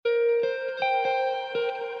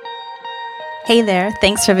Hey there,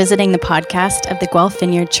 thanks for visiting the podcast of the Guelph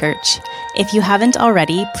Vineyard Church. If you haven't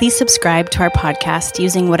already, please subscribe to our podcast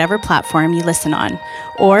using whatever platform you listen on,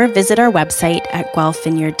 or visit our website at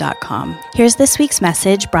guelphvineyard.com. Here's this week's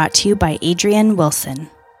message brought to you by Adrian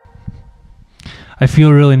Wilson. I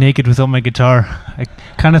feel really naked without my guitar. I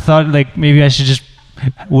kind of thought like maybe I should just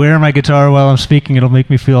wear my guitar while I'm speaking. It'll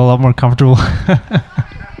make me feel a lot more comfortable.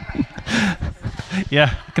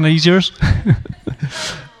 Yeah, can I use yours?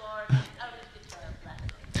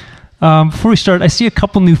 Before we start, I see a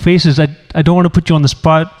couple new faces. I don't want to put you on the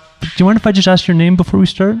spot. But do you mind if I just ask your name before we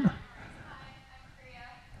start?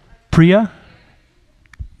 Priya?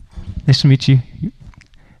 Nice to meet you.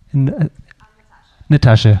 And,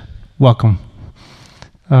 Natasha, welcome.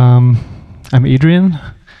 I'm Adrian.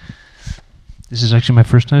 This is actually my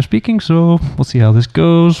first time speaking, so we'll see how this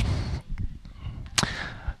goes.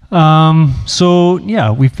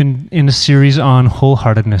 We've been in a series on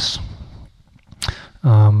wholeheartedness.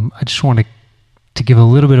 I just want to give a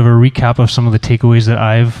little bit of a recap of some of the takeaways that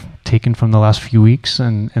I've taken from the last few weeks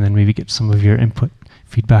and then maybe get some of your input,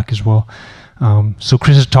 feedback as well. So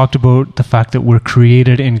Chris has talked about the fact that we're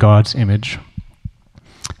created in God's image,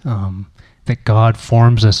 that God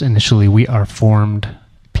forms us initially. We are formed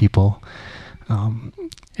people.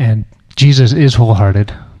 And Jesus is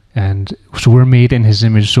wholehearted, and so we're made in his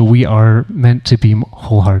image, so we are meant to be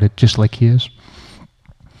wholehearted just like he is.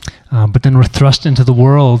 But then we're thrust into the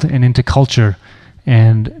world and into culture,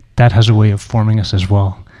 and that has a way of forming us as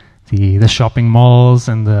well. The shopping malls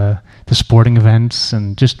and the sporting events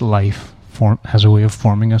and just life has a way of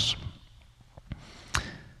forming us.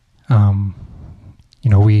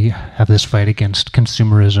 We have this fight against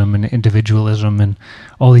consumerism and individualism and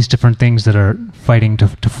all these different things that are fighting to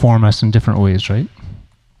form us in different ways, right?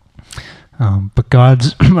 But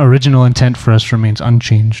God's original intent for us remains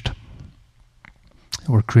unchanged.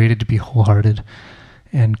 We're created to be wholehearted.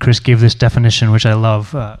 And Chris gave this definition, which I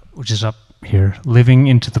love, which is up here: living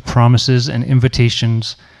into the promises and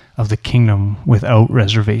invitations of the kingdom without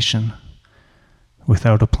reservation,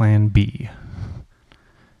 without a plan B.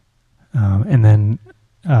 And then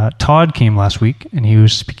Todd came last week, and he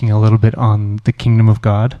was speaking a little bit on the kingdom of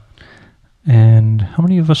God. And how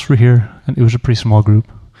many of us were here? And it was a pretty small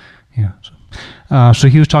group. Yeah. So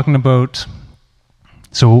he was talking about,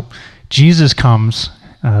 Jesus comes,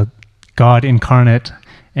 God incarnate,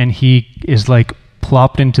 and he is like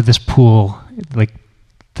plopped into this pool, like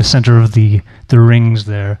the center of the rings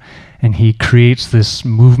there, and he creates this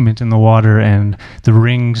movement in the water, and the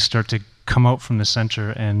rings start to come out from the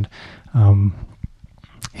center, and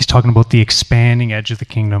he's talking about the expanding edge of the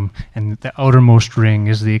kingdom, and the outermost ring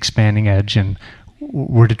is the expanding edge, and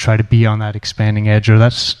we're to try to be on that expanding edge, or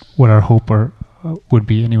that's what our hope would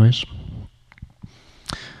be anyways.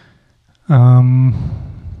 I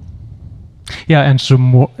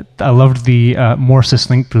loved the more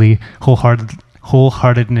succinctly,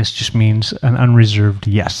 wholeheartedness just means an unreserved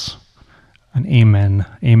yes. An amen.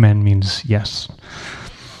 Amen means yes.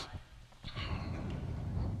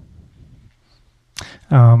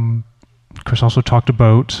 Chris also talked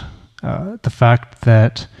about the fact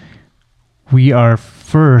that we are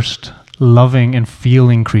first loving and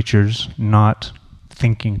feeling creatures, not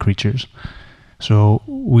thinking creatures. So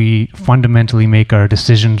we fundamentally make our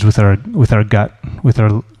decisions with our gut, with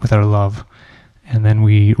our love, and then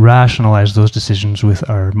we rationalize those decisions with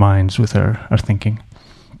our minds, with our thinking.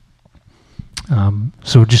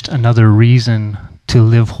 So just another reason to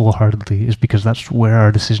live wholeheartedly is because that's where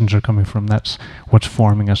our decisions are coming from. That's what's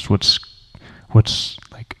forming us, what's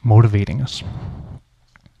like motivating us.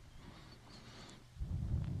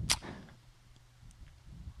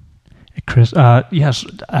 Chris, yes,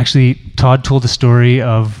 actually, Todd told the story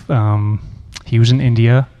of he was in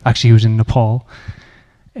India. Actually, he was in Nepal,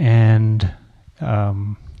 and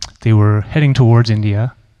they were heading towards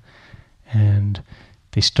India, and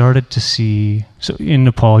they started to see. So in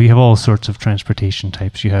Nepal, you have all sorts of transportation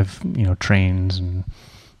types. You have trains and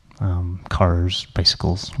cars,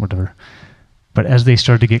 bicycles, whatever. But as they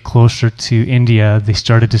started to get closer to India, they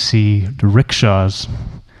started to see the rickshaws,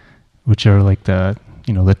 which are like the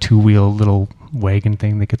two-wheel little wagon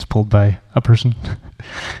thing that gets pulled by a person.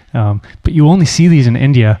 But you only see these in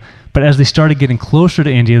India. But as they started getting closer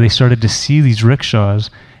to India, they started to see these rickshaws.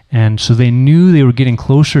 And so they knew they were getting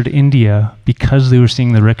closer to India because they were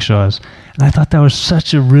seeing the rickshaws. And I thought that was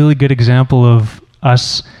such a really good example of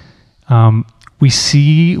us. We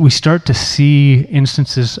start to see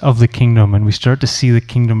instances of the kingdom, and we start to see the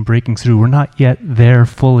kingdom breaking through. We're not yet there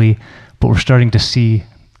fully, but we're starting to see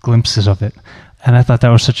glimpses of it. And I thought that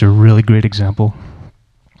was such a really great example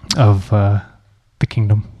of the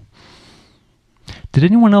kingdom. Did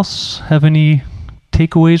anyone else have any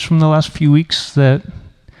takeaways from the last few weeks?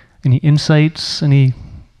 Any insights?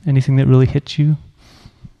 Anything that really hit you?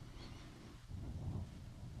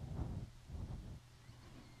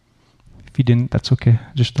 If you didn't, that's okay.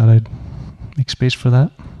 I just thought I'd make space for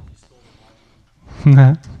that. I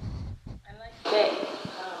like Jay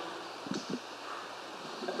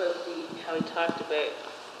about how he talked about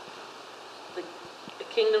the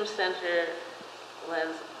kingdom center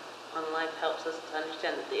lens on life helps us to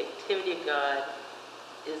understand that the activity of God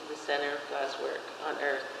is the center of God's work on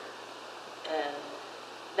earth. And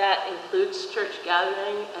that includes church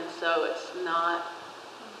gathering, and so it's not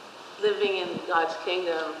living in God's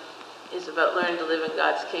kingdom is about learning to live in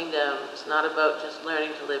God's kingdom. It's not about just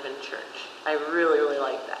learning to live in church. I really, really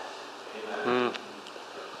like that. Amen.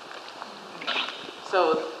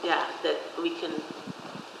 So, yeah, that we can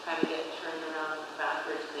kind of get turned around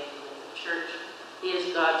backwards thinking that the church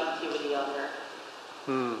is God's activity on earth.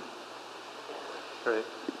 Yeah. Right.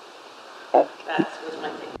 That was my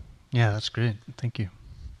thing. Yeah, that's great. Thank you.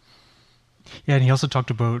 Yeah, and he also talked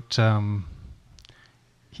about, the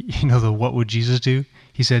what would Jesus do?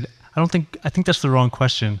 He said, I think that's the wrong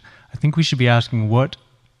question. I think we should be asking, what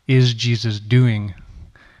is Jesus doing?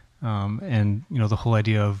 And, the whole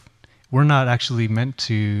idea of we're not actually meant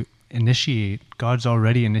to initiate. God's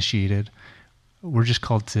already initiated. We're just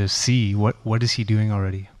called to see what is he doing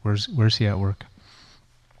already? Where's he at work?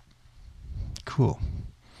 Cool.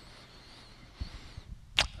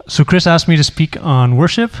 So Chris asked me to speak on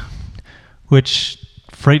worship, which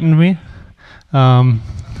frightened me.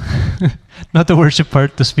 Not the worship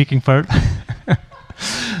part, the speaking part.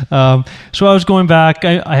 So I was going back.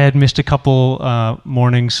 I had missed a couple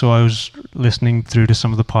mornings, so I was listening through to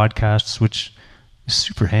some of the podcasts, which is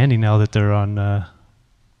super handy now that they're on,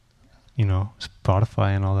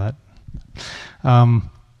 Spotify and all that.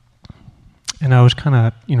 And I was kind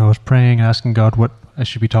of, I was praying, asking God what I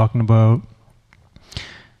should be talking about.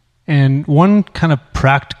 And one kind of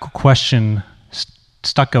practical question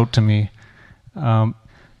stuck out to me. How?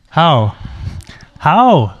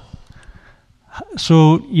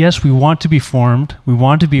 So, yes, we want to be formed. We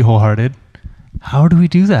want to be wholehearted. How do we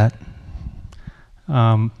do that?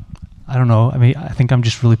 I don't know. I mean, I think I'm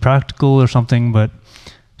just really practical or something, but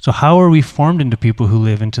so how are we formed into people who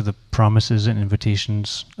live into the promises and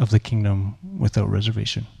invitations of the kingdom without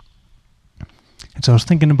reservation? And so I was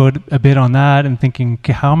thinking about a bit on that and thinking,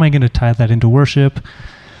 okay, how am I going to tie that into worship?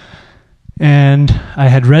 And I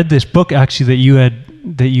had read this book actually that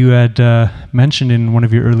you had mentioned in one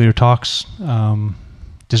of your earlier talks,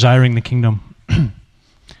 Desiring the Kingdom,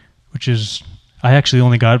 which is, I actually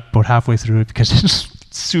only got about halfway through it because it's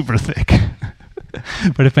super thick.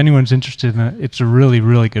 But if anyone's interested in it, it's a really,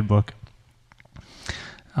 really good book.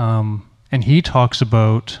 And he talks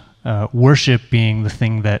about worship being the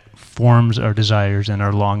thing that forms our desires and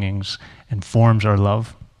our longings and forms our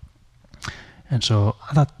love. And so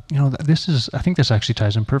I thought, I think this actually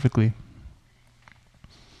ties in perfectly.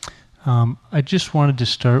 I just wanted to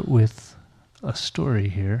start with a story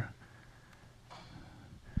here.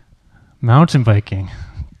 Mountain biking.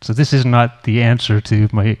 So this is not the answer to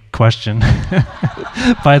my question,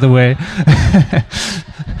 by the way.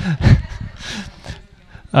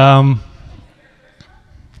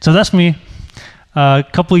 So that's me. A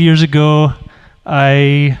couple of years ago,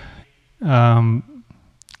 God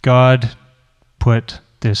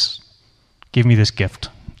gave me this gift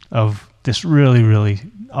of this really, really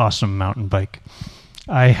awesome mountain bike.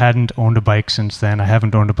 I hadn't owned a bike since then. I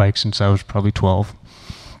haven't owned a bike since I was probably 12.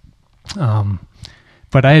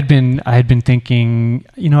 But I had been thinking,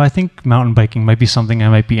 I think mountain biking might be something I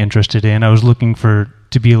might be interested in. I was looking to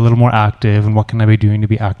be a little more active, and what can I be doing to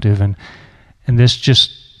be active? And this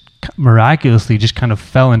just miraculously just kind of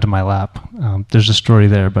fell into my lap. There's a story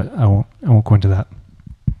there, but I won't go into that.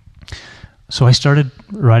 So I started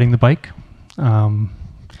riding the bike.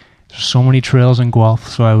 There's so many trails in Guelph,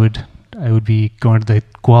 so I would be going to the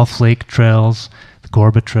Guelph Lake trails, the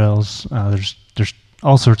Gorba trails. There's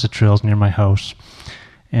all sorts of trails near my house.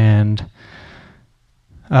 And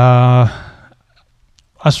us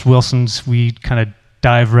Wilsons, we kind of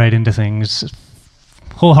dive right into things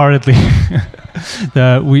wholeheartedly.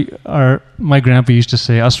 My grandpa used to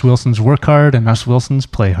say, us Wilsons work hard and us Wilsons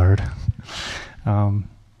play hard.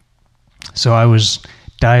 So I was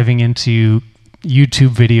diving into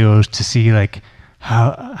YouTube videos to see like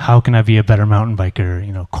how can I be a better mountain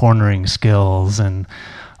biker, cornering skills and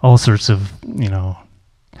all sorts of,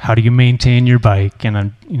 how do you maintain your bike? And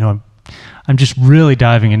I'm just really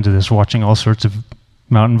diving into this, watching all sorts of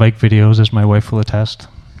mountain bike videos, as my wife will attest.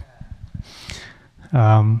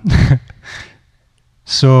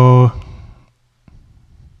 So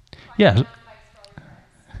Yeah.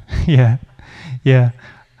 Yeah.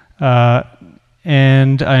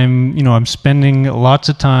 And I'm spending lots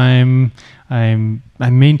of time. I'm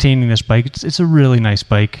maintaining this bike. It's a really nice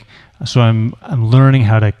bike. So I'm learning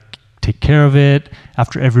how to take care of it.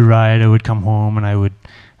 After every ride, I would come home and I would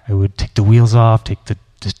take the wheels off, take the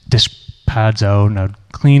disc pads out, and I would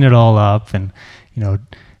clean it all up, and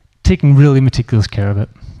taking really meticulous care of it.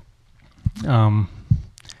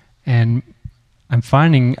 And I'm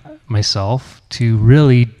finding myself to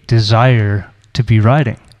really desire to be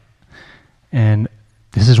riding. And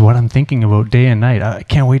this is what I'm thinking about day and night. I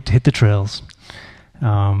can't wait to hit the trails.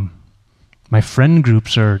 My friend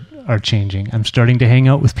groups are changing. I'm starting to hang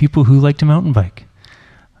out with people who like to mountain bike.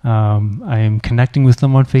 I am connecting with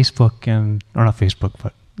them on Facebook or not Facebook,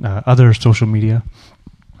 but other social media.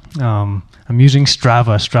 I'm using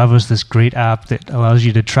Strava. Strava is this great app that allows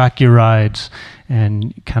you to track your rides,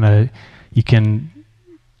 and you can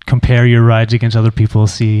compare your rides against other people,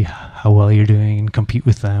 see how well you're doing, and compete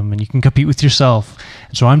with them, and you can compete with yourself.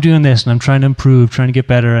 And so I'm doing this, and I'm trying to improve, trying to get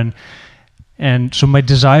better, and so my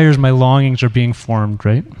desires, my longings are being formed,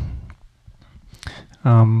 right?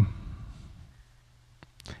 And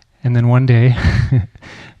then one day,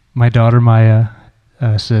 my daughter Maya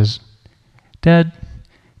says, "Dad,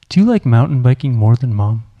 do you like mountain biking more than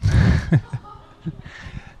Mom?"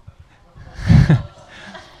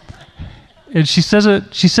 And she says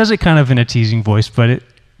it kind of in a teasing voice, but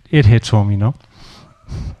it hits home,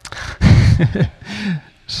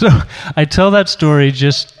 So I tell that story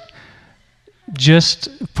just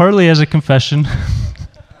partly as a confession,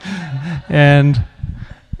 and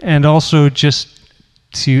also just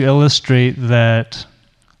to illustrate that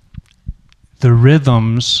the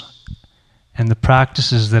rhythms and the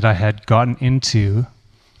practices that I had gotten into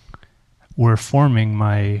were forming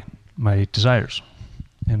my desires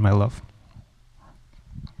and my love.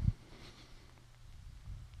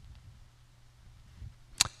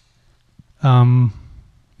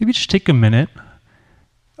 Maybe just take a minute.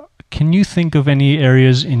 Can you think of any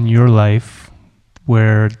areas in your life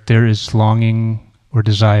where there is longing or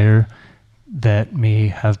desire that may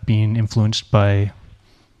have been influenced by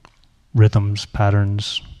rhythms,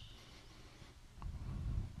 patterns?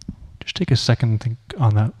 Just take a second and think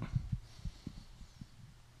on that.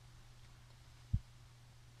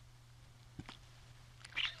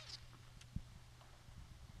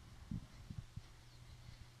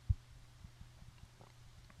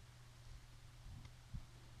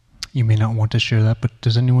 You may not want to share that, but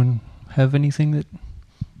does anyone have anything that...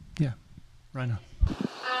 Yeah, Rhina.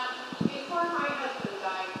 Before my husband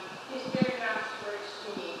died, his very last words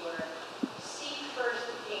to me were, "Seek first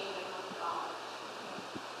the kingdom of God,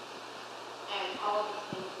 and all these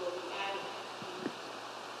things will be added."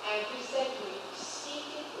 And he said to me,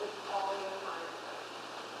 "Seek it with all your heart."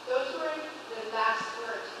 Those were the last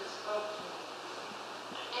words he spoke to me.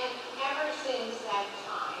 And ever since that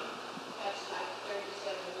time, that's like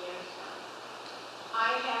 37 years now,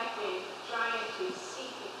 I have been trying to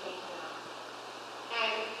seek the kingdom.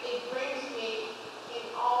 And it brings me in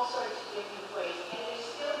all sorts of different ways. And there's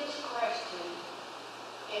still this question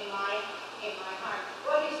in my heart.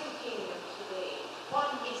 What is the kingdom today?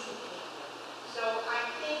 What is the kingdom? So I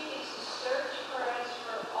think it's a search for us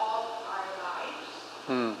for all our lives.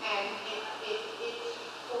 And it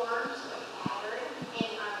forms a pattern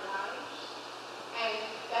in our lives. And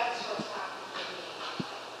that's what's happened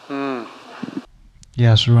to me.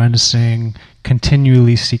 Yeah, so Rhina's saying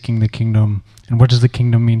continually seeking the kingdom. And what does the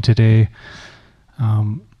kingdom mean today?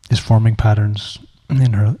 Is forming patterns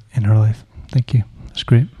in her life. Thank you. That's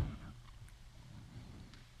great.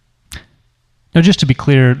 Now, just to be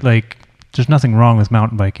clear, there's nothing wrong with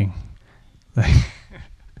mountain biking.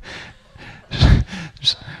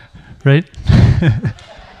 Right?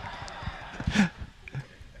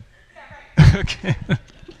 Okay.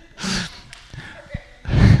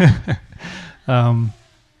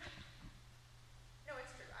 No,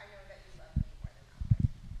 it's true. I know that you love me more than others.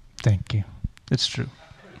 Thank you. It's true.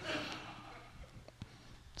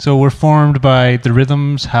 So we're formed by the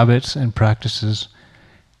rhythms, habits, and practices,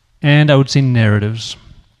 and I would say narratives.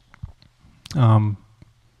 I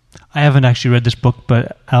haven't actually read this book,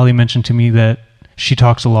 but Ali mentioned to me that she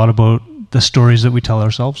talks a lot about the stories that we tell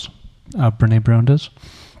ourselves. Brene Brown does.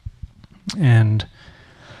 And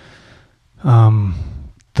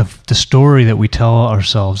the story that we tell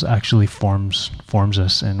ourselves actually forms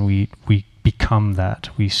us, and we become that.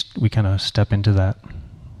 We kind of step into that,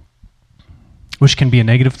 which can be a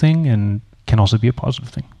negative thing and can also be a positive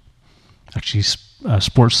thing. Actually,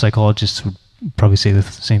 sports psychologists would probably say the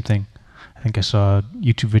same thing. I think I saw a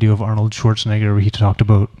YouTube video of Arnold Schwarzenegger where he talked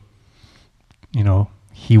about,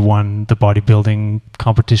 he won the bodybuilding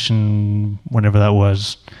competition, whenever that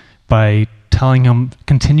was, by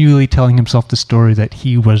continually telling himself the story that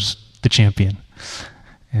he was the champion.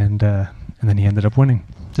 And then he ended up winning.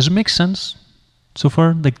 Does it make sense so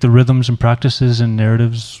far? Like the rhythms and practices and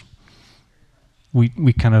narratives, we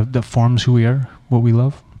kind of, that forms who we are, what we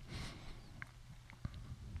love.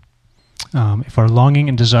 If our longing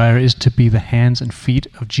and desire is to be the hands and feet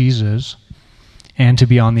of Jesus and to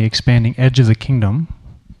be on the expanding edge of the kingdom,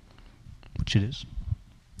 which it is.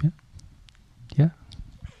 Yeah? Yeah?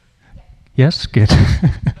 Yes? Good.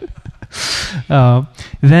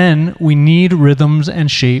 Then we need rhythms that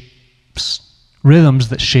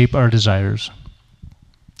shape our desires.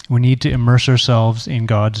 We need to immerse ourselves in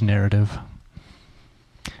God's narrative.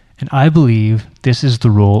 And I believe this is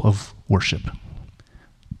the role of worship.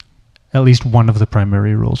 At least one of the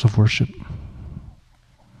primary roles of worship.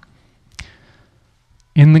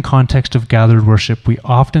 In the context of gathered worship, we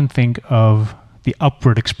often think of the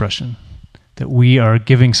upward expression, that we are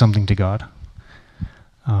giving something to God.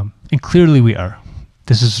 And clearly we are.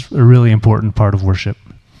 This is a really important part of worship.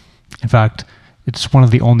 In fact, it's one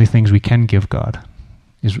of the only things we can give God,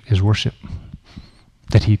 is worship,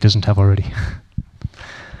 that he doesn't have already.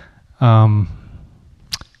 But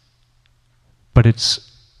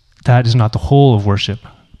that is not the whole of worship,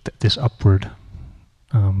 this upward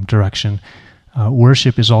direction.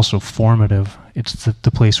 Worship is also formative. It's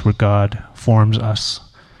the place where God forms us.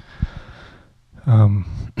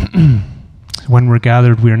 When we're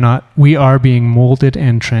gathered, we are being molded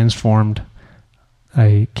and transformed.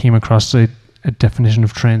 I came across a definition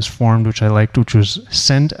of transformed, which I liked, which was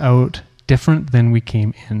sent out different than we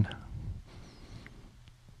came in.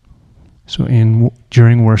 So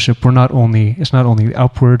during worship, it's not only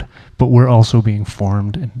upward, but we're also being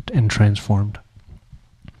formed and transformed.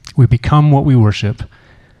 We become what we worship.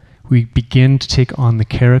 We begin to take on the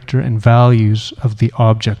character and values of the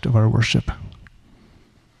object of our worship,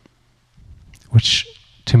 which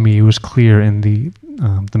to me was clear in the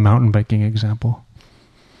mountain biking example.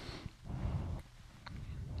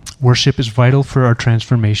 Worship is vital for our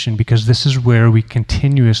transformation because this is where we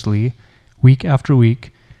continuously, week after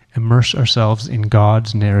week, immerse ourselves in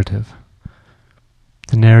God's narrative.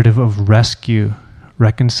 The narrative of rescue,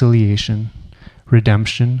 reconciliation,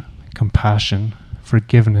 redemption, compassion,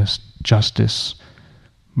 forgiveness, justice,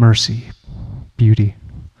 mercy, beauty.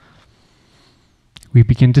 We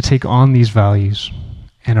begin to take on these values,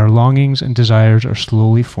 and our longings and desires are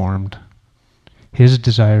slowly formed. His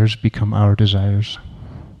desires become our desires.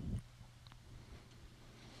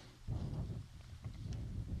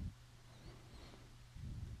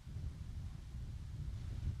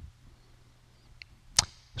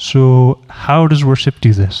 So, how does worship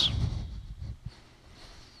do this?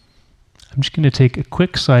 I'm just going to take a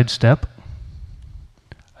quick sidestep.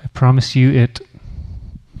 I promise you it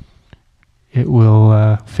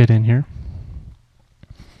will fit in here.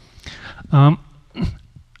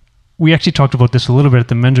 We actually talked about this a little bit at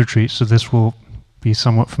the men's retreat, so this will be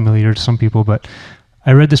somewhat familiar to some people, but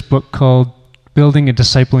I read this book called Building a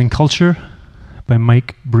Discipling Culture by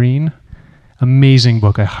Mike Breen. Amazing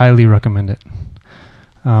book. I highly recommend it.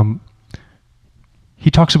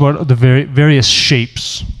 He talks about the various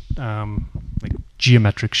shapes, like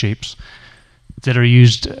geometric shapes, that are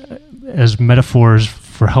used as metaphors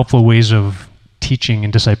for helpful ways of teaching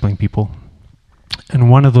and discipling people.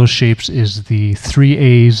 And one of those shapes is the 3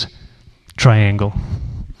 A's triangle.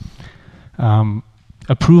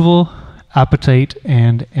 Approval, appetite,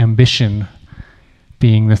 and ambition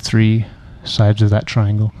being the 3 sides of that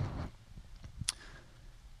triangle.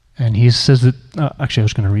 And he says that, actually I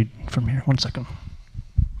was going to read from here, one second.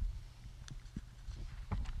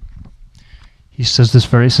 He says this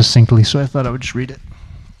very succinctly, so I thought I would just read it.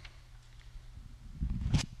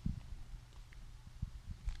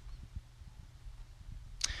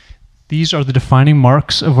 These are the defining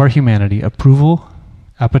marks of our humanity: approval,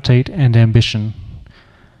 appetite, and ambition.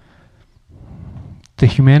 The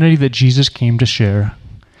humanity that Jesus came to share.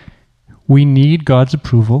 We need God's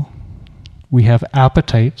approval. We have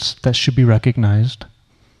appetites that should be recognized,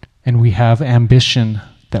 and we have ambition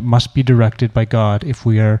that must be directed by God if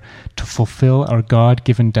we are to fulfill our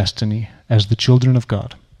God-given destiny as the children of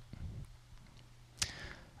God.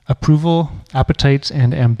 Approval, appetites,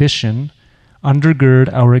 and ambition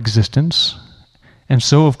undergird our existence, and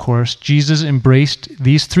so, of course, Jesus embraced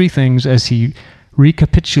these 3 things as he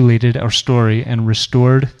recapitulated our story and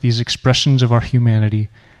restored these expressions of our humanity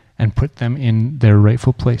and put them in their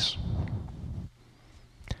rightful place.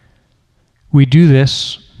 To do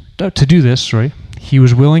this, he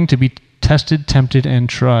was willing to be tested, tempted, and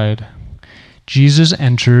tried. Jesus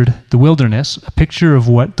entered the wilderness, a picture of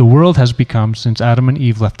what the world has become since Adam and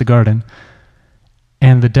Eve left the garden.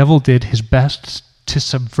 And the devil did his best to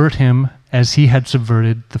subvert him as he had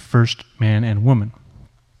subverted the first man and woman.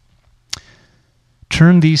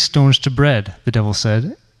 Turn these stones to bread, the devil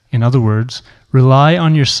said. In other words, rely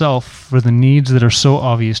on yourself for the needs that are so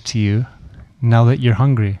obvious to you now that you're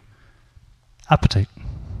hungry. Appetite.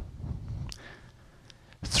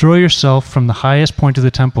 Throw yourself from the highest point of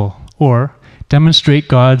the temple, or demonstrate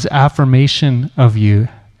God's affirmation of you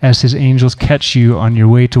as his angels catch you on your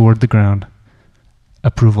way toward the ground.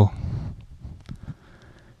 Approval.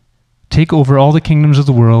 Take over all the kingdoms of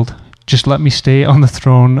the world. Just let me stay on the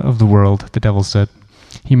throne of the world, the devil said.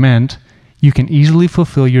 He meant, you can easily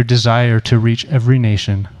fulfill your desire to reach every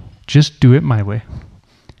nation. Just do it my way.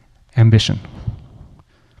 Ambition.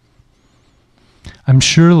 I'm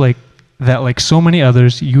sure like so many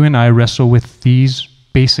others, you and I wrestle with these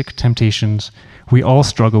basic temptations. We all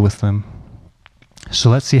struggle with them. So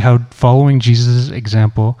let's see how following Jesus'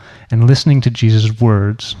 example and listening to Jesus'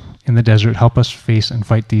 words in the desert help us face and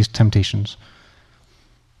fight these temptations.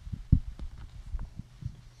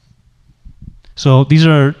 So these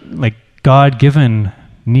are like God-given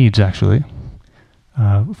needs, actually.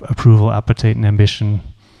 Approval, appetite, and ambition.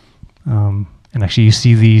 And actually you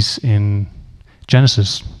see these in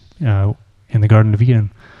Genesis, in the Garden of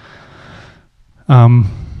Eden.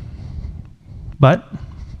 But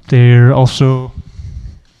they're also,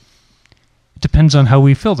 it depends on how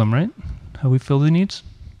we fill them, right? How we fill the needs.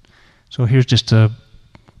 So here's just a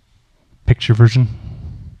picture version.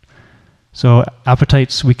 So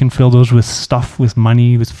appetites, we can fill those with stuff, with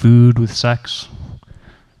money, with food, with sex.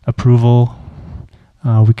 Approval,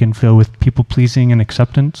 we can fill with people-pleasing and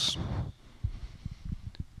acceptance.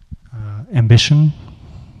 Ambition,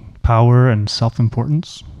 power, and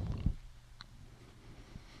self-importance.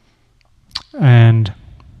 And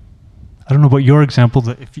I don't know about your example,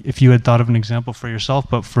 if you had thought of an example for yourself,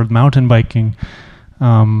 but for mountain biking,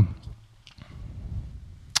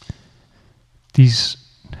 these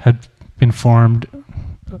had been formed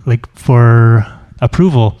like for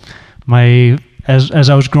approval. As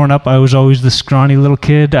I was growing up, I was always the scrawny little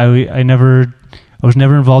kid. I was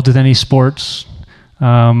never involved with any sports.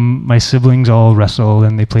 My siblings all wrestled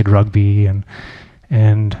and they played rugby,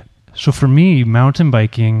 and so for me, mountain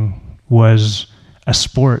biking was a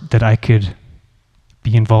sport that I could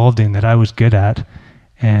be involved in, that I was good at,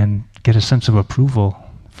 and get a sense of approval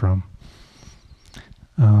from.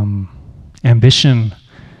 Ambition,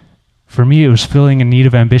 for me, it was filling a need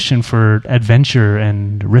of ambition for adventure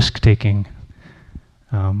and risk-taking.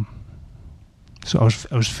 So I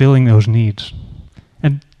was filling those needs.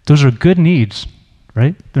 And those are good needs,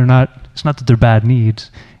 right? It's not that they're bad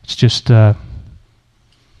needs, it's just how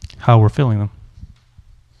we're filling them.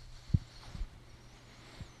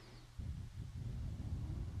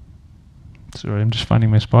 Sorry, I'm just finding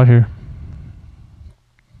my spot here.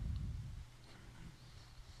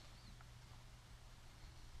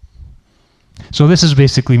 So this is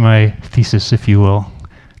basically my thesis, if you will,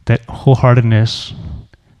 that wholeheartedness,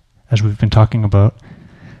 as we've been talking about,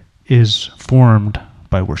 is formed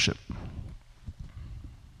by worship.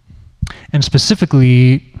 And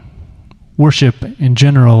specifically, worship in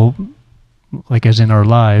general, like as in our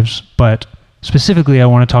lives, but specifically I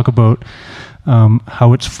want to talk about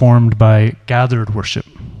how it's formed by gathered worship,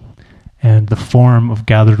 and the form of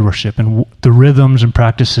gathered worship, and the rhythms and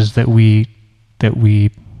practices that we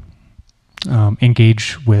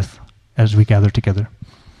engage with as we gather together.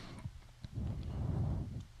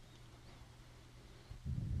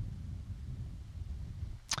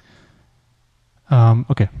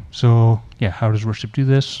 Okay, so yeah, how does worship do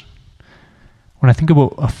this? When I think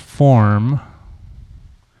about a form,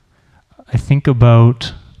 I think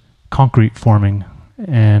about concrete forming,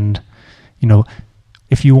 and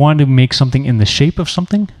if you want to make something in the shape of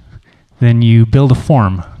something, then you build a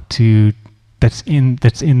form that's in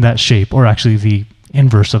that shape, or actually the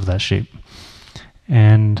inverse of that shape.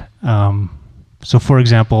 And so, for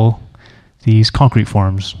example, these concrete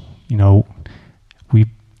forms,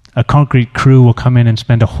 a concrete crew will come in and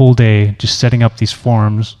spend a whole day just setting up these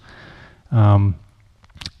forms, and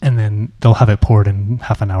then they'll have it poured in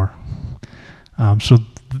half an hour. So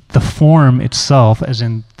the form itself, as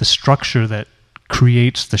in the structure that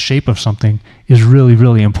creates the shape of something, is really,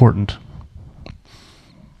 really important.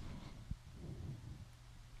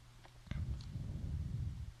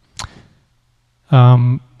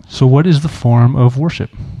 So what is the form of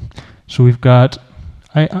worship? So we've got,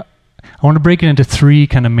 I want to break it into three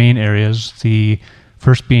kind of main areas. The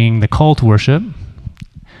first being the call to worship, and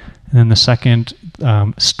then the second,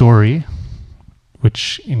 story,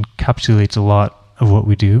 which encapsulates a lot of what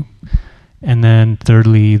we do. And then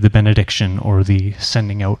thirdly, the benediction, or the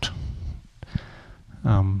sending out.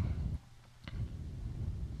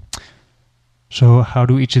 So how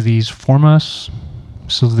do each of these form us?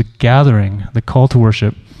 So the gathering, the call to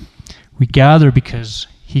worship, we gather because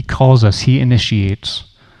he calls us, he initiates.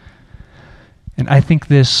 And I think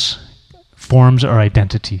this forms our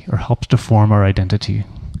identity, or helps to form our identity.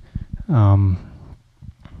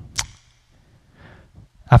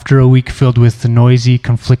 After a week filled with the noisy,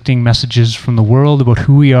 conflicting messages from the world about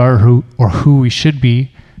who we are or who we should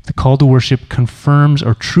be, the call to worship confirms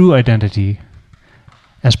our true identity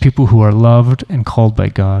as people who are loved and called by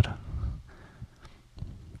God.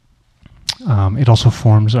 It also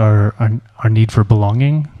forms our need for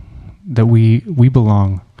belonging, that we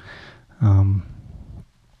belong.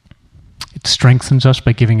 It strengthens us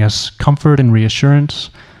by giving us comfort and reassurance.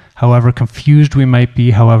 However confused we might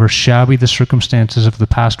be, however shabby the circumstances of the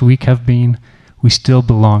past week have been, we still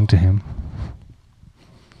belong to him.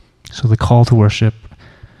 So the call to worship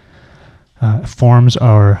forms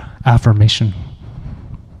our affirmation.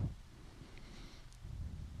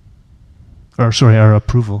 Our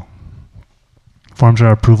approval. Forms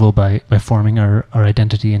our approval by forming our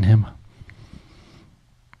identity in him.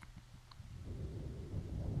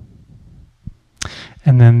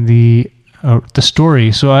 And then the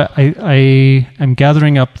story. So I am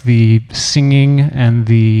gathering up the singing and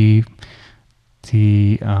the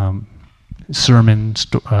sermon,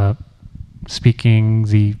 speaking,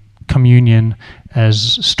 the communion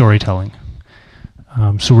as storytelling.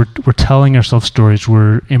 So we're telling ourselves stories.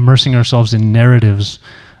 We're immersing ourselves in narratives.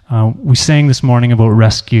 We sang this morning about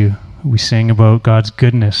rescue. We sang about God's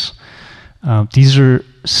goodness. These are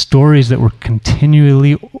stories that we're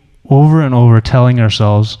continually over and over telling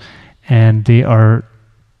ourselves, and they are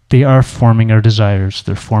forming our desires.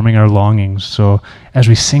 They're forming our longings. So as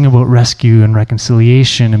we sing about rescue and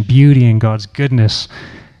reconciliation and beauty and God's goodness,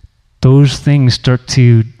 those things start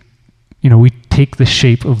to, we take the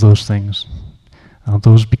shape of those things.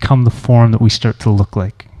 Those become the form that we start to look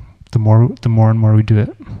like the more and more we do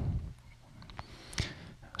it.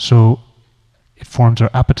 So it forms our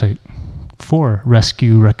appetite for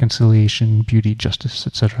rescue, reconciliation, beauty, justice,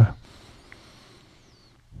 etc.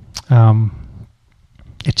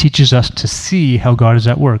 It teaches us to see how God is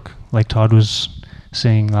at work, like Todd was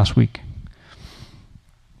saying last week.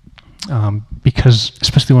 Because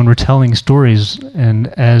especially when we're telling stories, and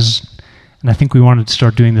I think we wanted to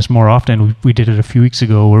start doing this more often. We did it a few weeks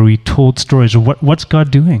ago, where we told stories of what's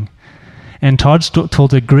God doing. And Todd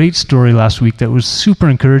told a great story last week that was super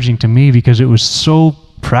encouraging to me because it was so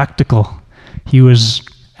practical. He was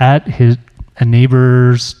at a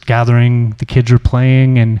neighbor's gathering, the kids were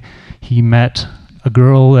playing, and he met a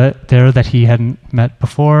girl there that he hadn't met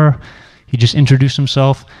before. He just introduced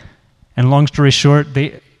himself, and long story short,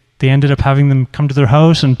 they ended up having them come to their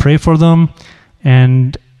house and pray for them,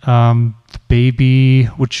 and the baby,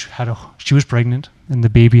 she was pregnant, and the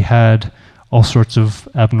baby had all sorts of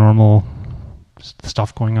abnormal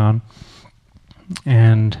stuff going on,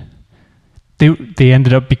 and they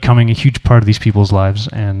ended up becoming a huge part of these people's lives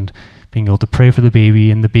and being able to pray for the baby,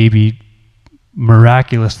 and the baby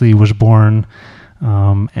miraculously was born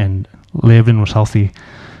and lived and was healthy.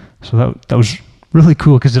 So that was really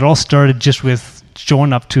cool, because it all started just with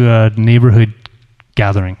showing up to a neighborhood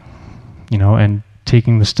gathering, and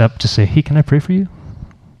taking the step to say, hey, can I pray for you?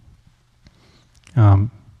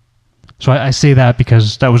 So I say that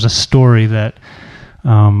because that was a story that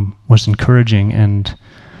was encouraging and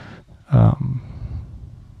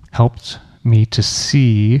helped me to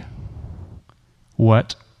see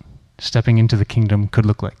what stepping into the kingdom could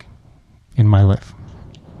look like in my life.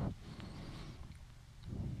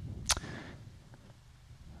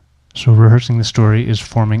 So rehearsing the story is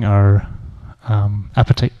forming our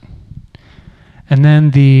appetite. And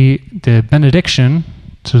then the benediction,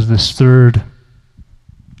 so this third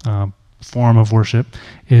form of worship,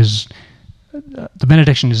 is the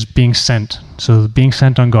benediction is being sent. So being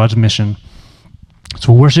sent on God's mission.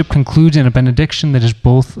 So worship concludes in a benediction that is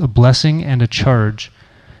both a blessing and a charge,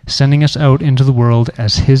 sending us out into the world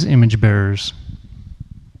as his image bearers.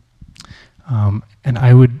 And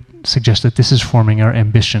I would suggest that this is forming our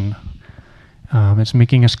ambition. It's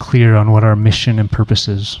making us clear on what our mission and purpose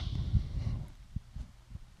is.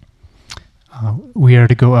 We are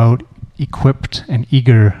to go out equipped and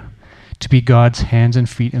eager to be God's hands and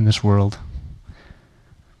feet in this world.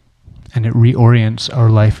 And it reorients our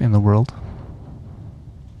life in the world.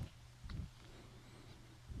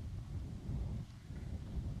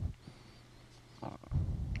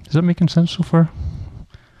 Is that making sense so far?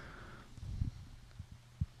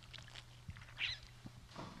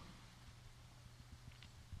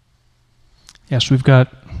 Yes, we've got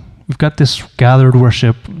this gathered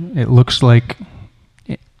worship. It looks like,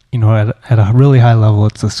 at a really high level,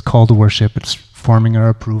 it's this call to worship. It's forming our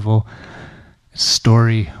approval. It's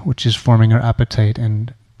story, which is forming our appetite,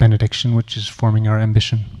 and benediction, which is forming our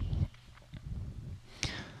ambition.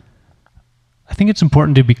 I think it's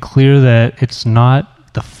important to be clear that it's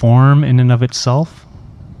not the form in and of itself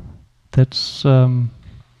that's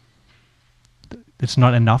it's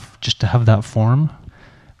not enough just to have that form,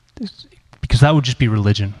 because that would just be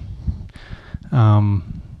religion. We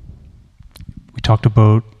talked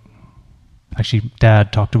about, actually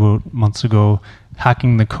Dad talked about months ago,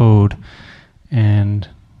 hacking the code, and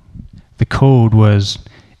the code was,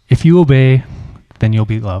 if you obey, then you'll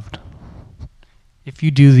be loved. If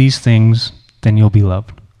you do these things, then you'll be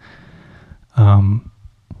loved.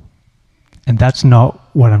 And that's not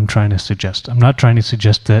what I'm trying to suggest. I'm not trying to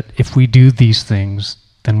suggest that if we do these things,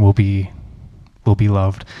 then we'll be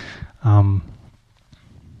loved.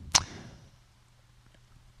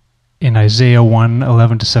 In Isaiah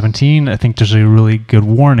 1:11-17, I think there's a really good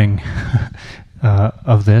warning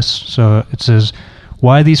of this. So it says,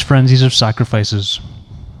 "Why these frenzies of sacrifices?"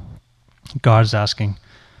 God's asking,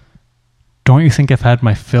 "Don't you think I've had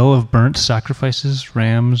my fill of burnt sacrifices,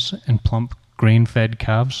 rams, and plump grain-fed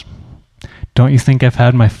calves? Don't you think I've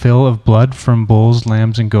had my fill of blood from bulls,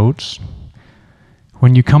 lambs, and goats?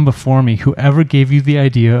 When you come before me, whoever gave you the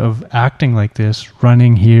idea of acting like this,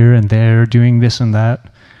 running here and there, doing this and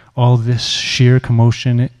that, all this sheer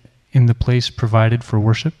commotion in the place provided for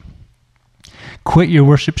worship? Quit your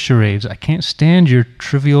worship charades. I can't stand your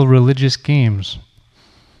trivial religious games."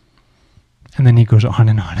 And then he goes on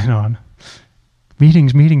and on and on.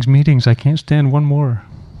 Meetings, meetings, meetings. I can't stand one more.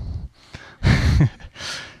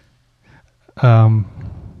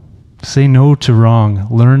 Say no to wrong.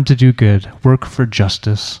 Learn to do good. Work for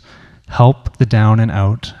justice. Help the down and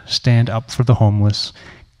out. Stand up for the homeless.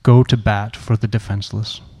 Go to bat for the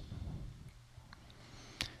defenseless.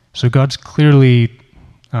 So God's clearly,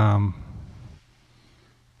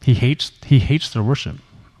 he hates their worship.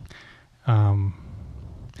 And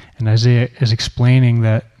Isaiah is explaining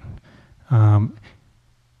that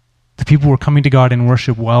the people were coming to God in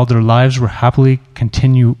worship while their lives were happily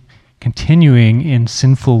continuing in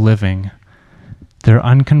sinful living. Their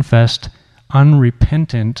unconfessed,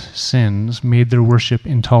 unrepentant sins made their worship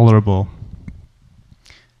intolerable.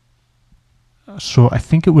 So I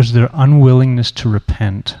think it was their unwillingness to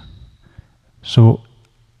repent. So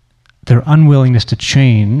their unwillingness to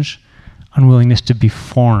change, unwillingness to be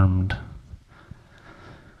formed.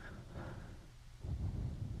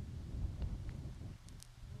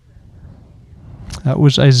 That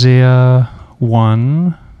was Isaiah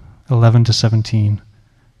 1:11-17.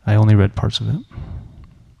 I only read parts of it.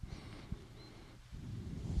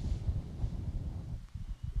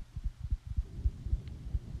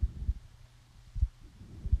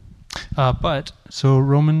 So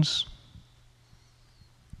Romans,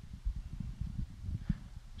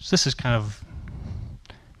 so this is kind of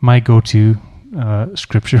my go-to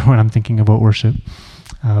scripture when I'm thinking about worship.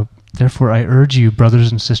 Therefore, I urge you,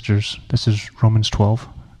 brothers and sisters, this is Romans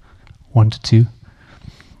 12:1-2.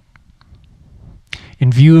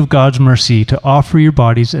 In view of God's mercy, to offer your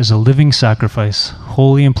bodies as a living sacrifice,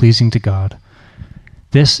 holy and pleasing to God.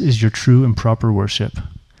 This is your true and proper worship.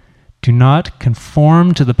 Do not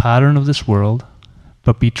conform to the pattern of this world,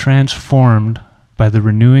 but be transformed by the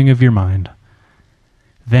renewing of your mind.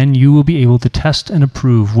 Then you will be able to test and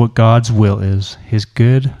approve what God's will is, his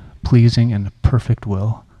good, pleasing, and perfect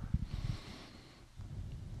will.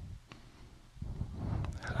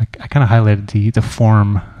 I kind of highlighted the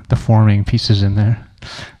forming pieces in there.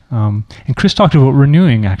 And Chris talked about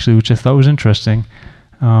renewing, actually, which I thought was interesting.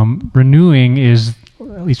 Renewing is,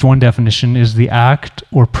 at least one definition, is the act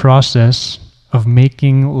or process of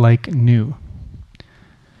making like new.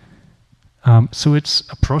 So it's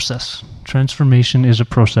a process. Transformation is a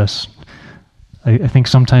process. I think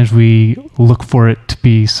sometimes we look for it to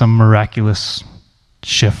be some miraculous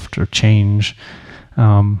shift or change,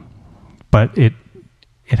 but it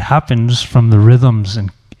happens from the rhythms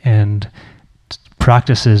and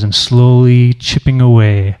practices and slowly chipping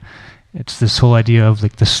away. It's this whole idea of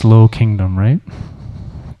like the slow kingdom, right?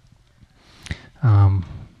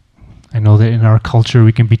 I know that in our culture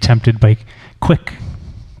we can be tempted by quick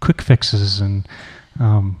fixes and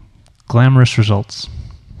glamorous results.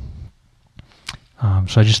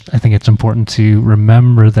 So I think it's important to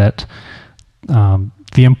remember that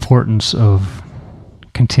the importance of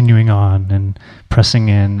continuing on and pressing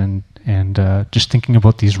in and just thinking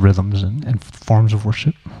about these rhythms and forms of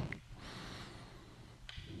worship.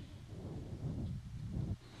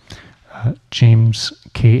 James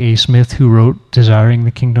K.A. Smith, who wrote Desiring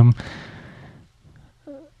the Kingdom.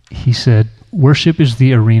 He said, "Worship is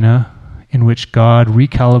the arena in which God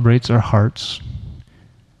recalibrates our hearts,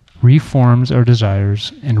 reforms our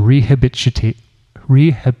desires, and rehabituates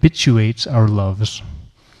our loves.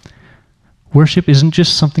 Worship isn't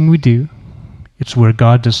just something we do, it's where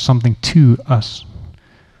God does something to us.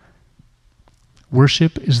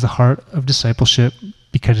 Worship is the heart of discipleship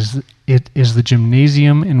because it is the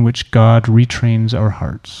gymnasium in which God retrains our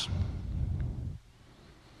hearts."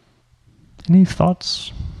 Any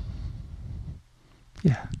thoughts?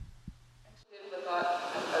 Yeah. Actually, I got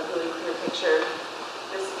a really clear picture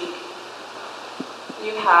this week.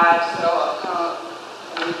 We've had, I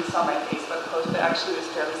mean, you saw my Facebook post, but actually it was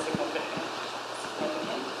fairly significant.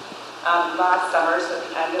 Last summer, so at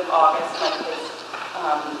the end of August, my kids,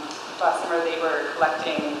 last summer they were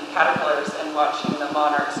collecting caterpillars and watching the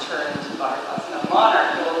monarchs turn into butterflies. Now,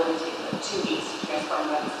 monarch will only take like 2 weeks to transform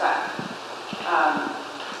that stuff.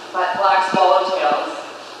 But black swallowtails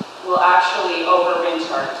will actually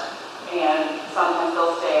overwinter, and sometimes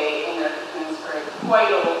they'll stay in their cocoons for quite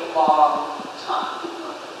a long time.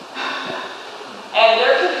 And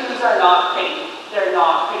their cocoons are not pretty. They're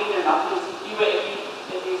not pretty. They're not pretty.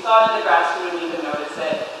 If you saw it in the grass, you wouldn't even notice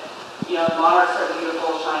it. You know, monarchs are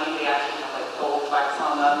beautiful, shiny. They actually have like gold flecks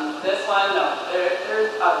on them. This one, no, they're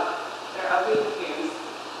ugly. They're ugly cocoons.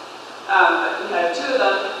 But we had 2 of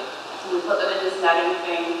them, so we put them in this netting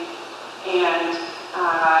thing, and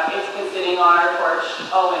it's been sitting on our porch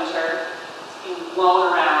all winter. It's being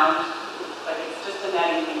blown around. Like, it's just a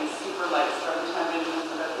netting thing. It's super light. So every time it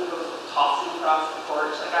moves, it goes tossing across the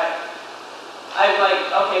porch. Like, I'm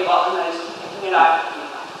like, okay, well, and I just keep picking it up, picking it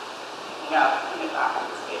back in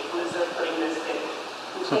this big. And instead of putting this big,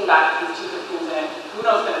 I'm putting back these 2 cocoons in. Who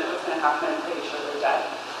knows what's going to happen? I'm pretty sure they're dead.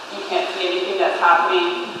 You can't see anything that's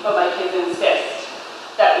happening, but my kids insist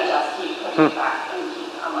that we just keep putting it back and keep.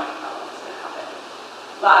 I'm like, oh, what's going to happen?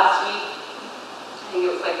 Last week, I think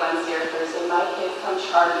it was like Wednesday or Thursday, my kids come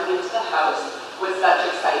charging into the house with such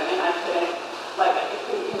excitement. I couldn't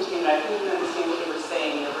contain it. I couldn't even understand what they were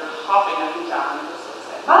saying. They were hopping up and down. They were so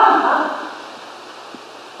excited. Mom!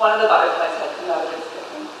 One of the butterflies had come out of its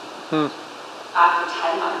cocoon. After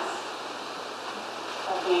 10 months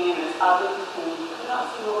of being in this ugly cocoon, you could not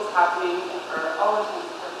see what was happening, and for all intents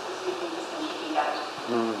and purposes, we think this one should be dead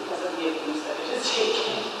because of the abuse that it has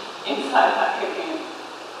taken inside that cocoon.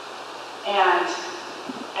 And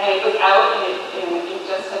it was out, and it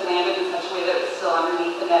just had landed in such a way that it was still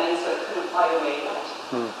underneath the netting, so it couldn't fly away yet.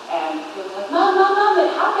 And it was like, Mom,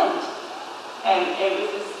 it happened. And it was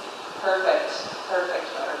this perfect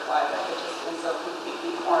butterfly that had just been so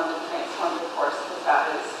completely formed and transformed, of course, because that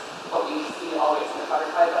is what we see always in a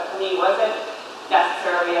butterfly. But for me, it wasn't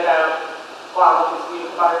necessarily about, wow, look at this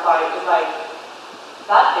beautiful butterfly. It was like,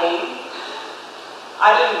 that thing,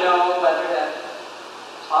 I didn't know whether to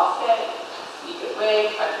toss it, sneak it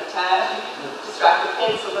away, try to pretend, distract the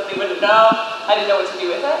kids so that they wouldn't know. I didn't know what to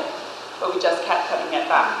do with it, but we just kept putting it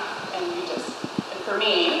back. And for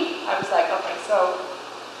me, I was like, okay, so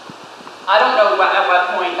I don't know at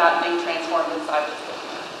what point that thing transformed inside this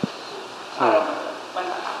cocoon. I don't know when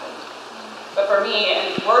that happened. But for me,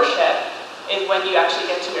 and worship is when you actually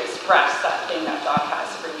get to express that thing that God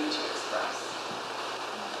has for you to express.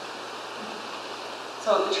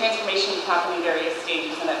 So the transformation can happen in various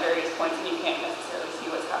stages and at various points, and you can't necessarily see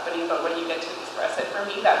what's happening, but when you get to express it, for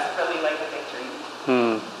me, that's really like a victory.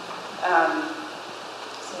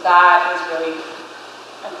 So that was really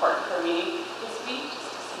important for me this week,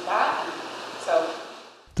 just to see that. And so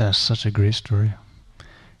that's such a great story.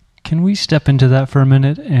 Can we step into that for a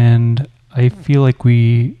minute? And I feel like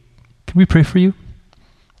can we pray for you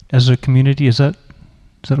as a community? Is that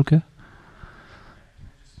okay?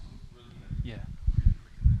 Yeah.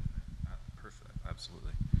 Perfect.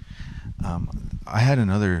 Absolutely. I had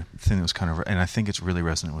another thing that was kind of, and I think it's really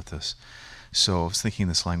resonant with this. So I was thinking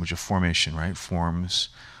this language of formation, right? Forms.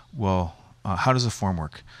 Well, how does a form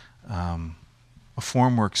work? A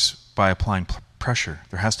form works by applying pressure.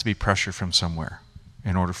 There has to be pressure from somewhere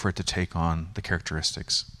in order for it to take on the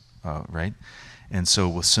characteristics, right? And so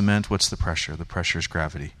with cement, what's the pressure? The pressure is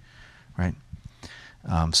gravity, right?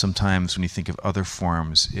 Sometimes when you think of other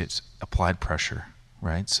forms, it's applied pressure,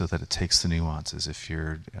 right? So that it takes the nuances. If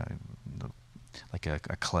you're like a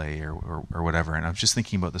clay or whatever. And I was just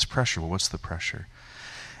thinking about this pressure. Well, what's the pressure?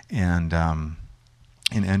 And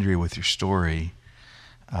Andrea, with your story,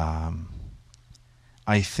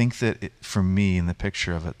 I think that for me, in the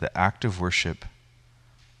picture of it, the act of worship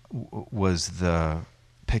was the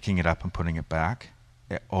picking it up and putting it back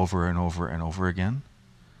over and over and over again.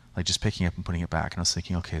 like just picking up and putting it back. And I was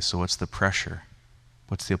thinking, okay, so what's the pressure?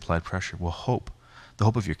 What's the applied pressure? Well, hope. The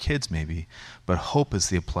hope of your kids maybe, but hope is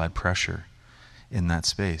the applied pressure in that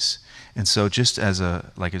space. And so just as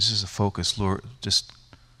it's just a focus, Lord,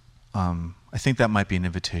 I think that might be an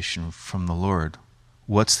invitation from the Lord.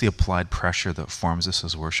 What's the applied pressure that forms us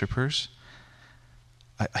as worshipers?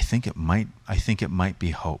 I think it might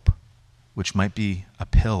be hope, which might be a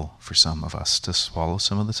pill for some of us to swallow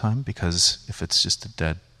some of the time, because if it's just a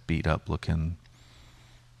dead, beat up looking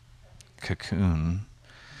cocoon,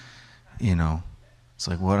 it's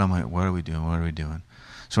like, what are we doing?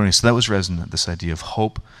 So anyway, so that was resonant, this idea of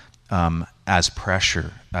hope as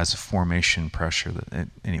pressure, as a formation pressure.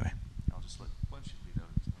 Anyway. I'll just let you lead out.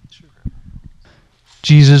 Sure.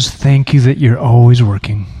 Jesus, thank you that you're always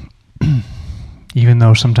working, even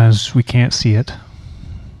though sometimes we can't see it.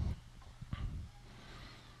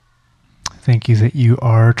 Thank you that you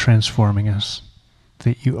are transforming us,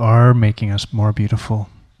 that you are making us more beautiful.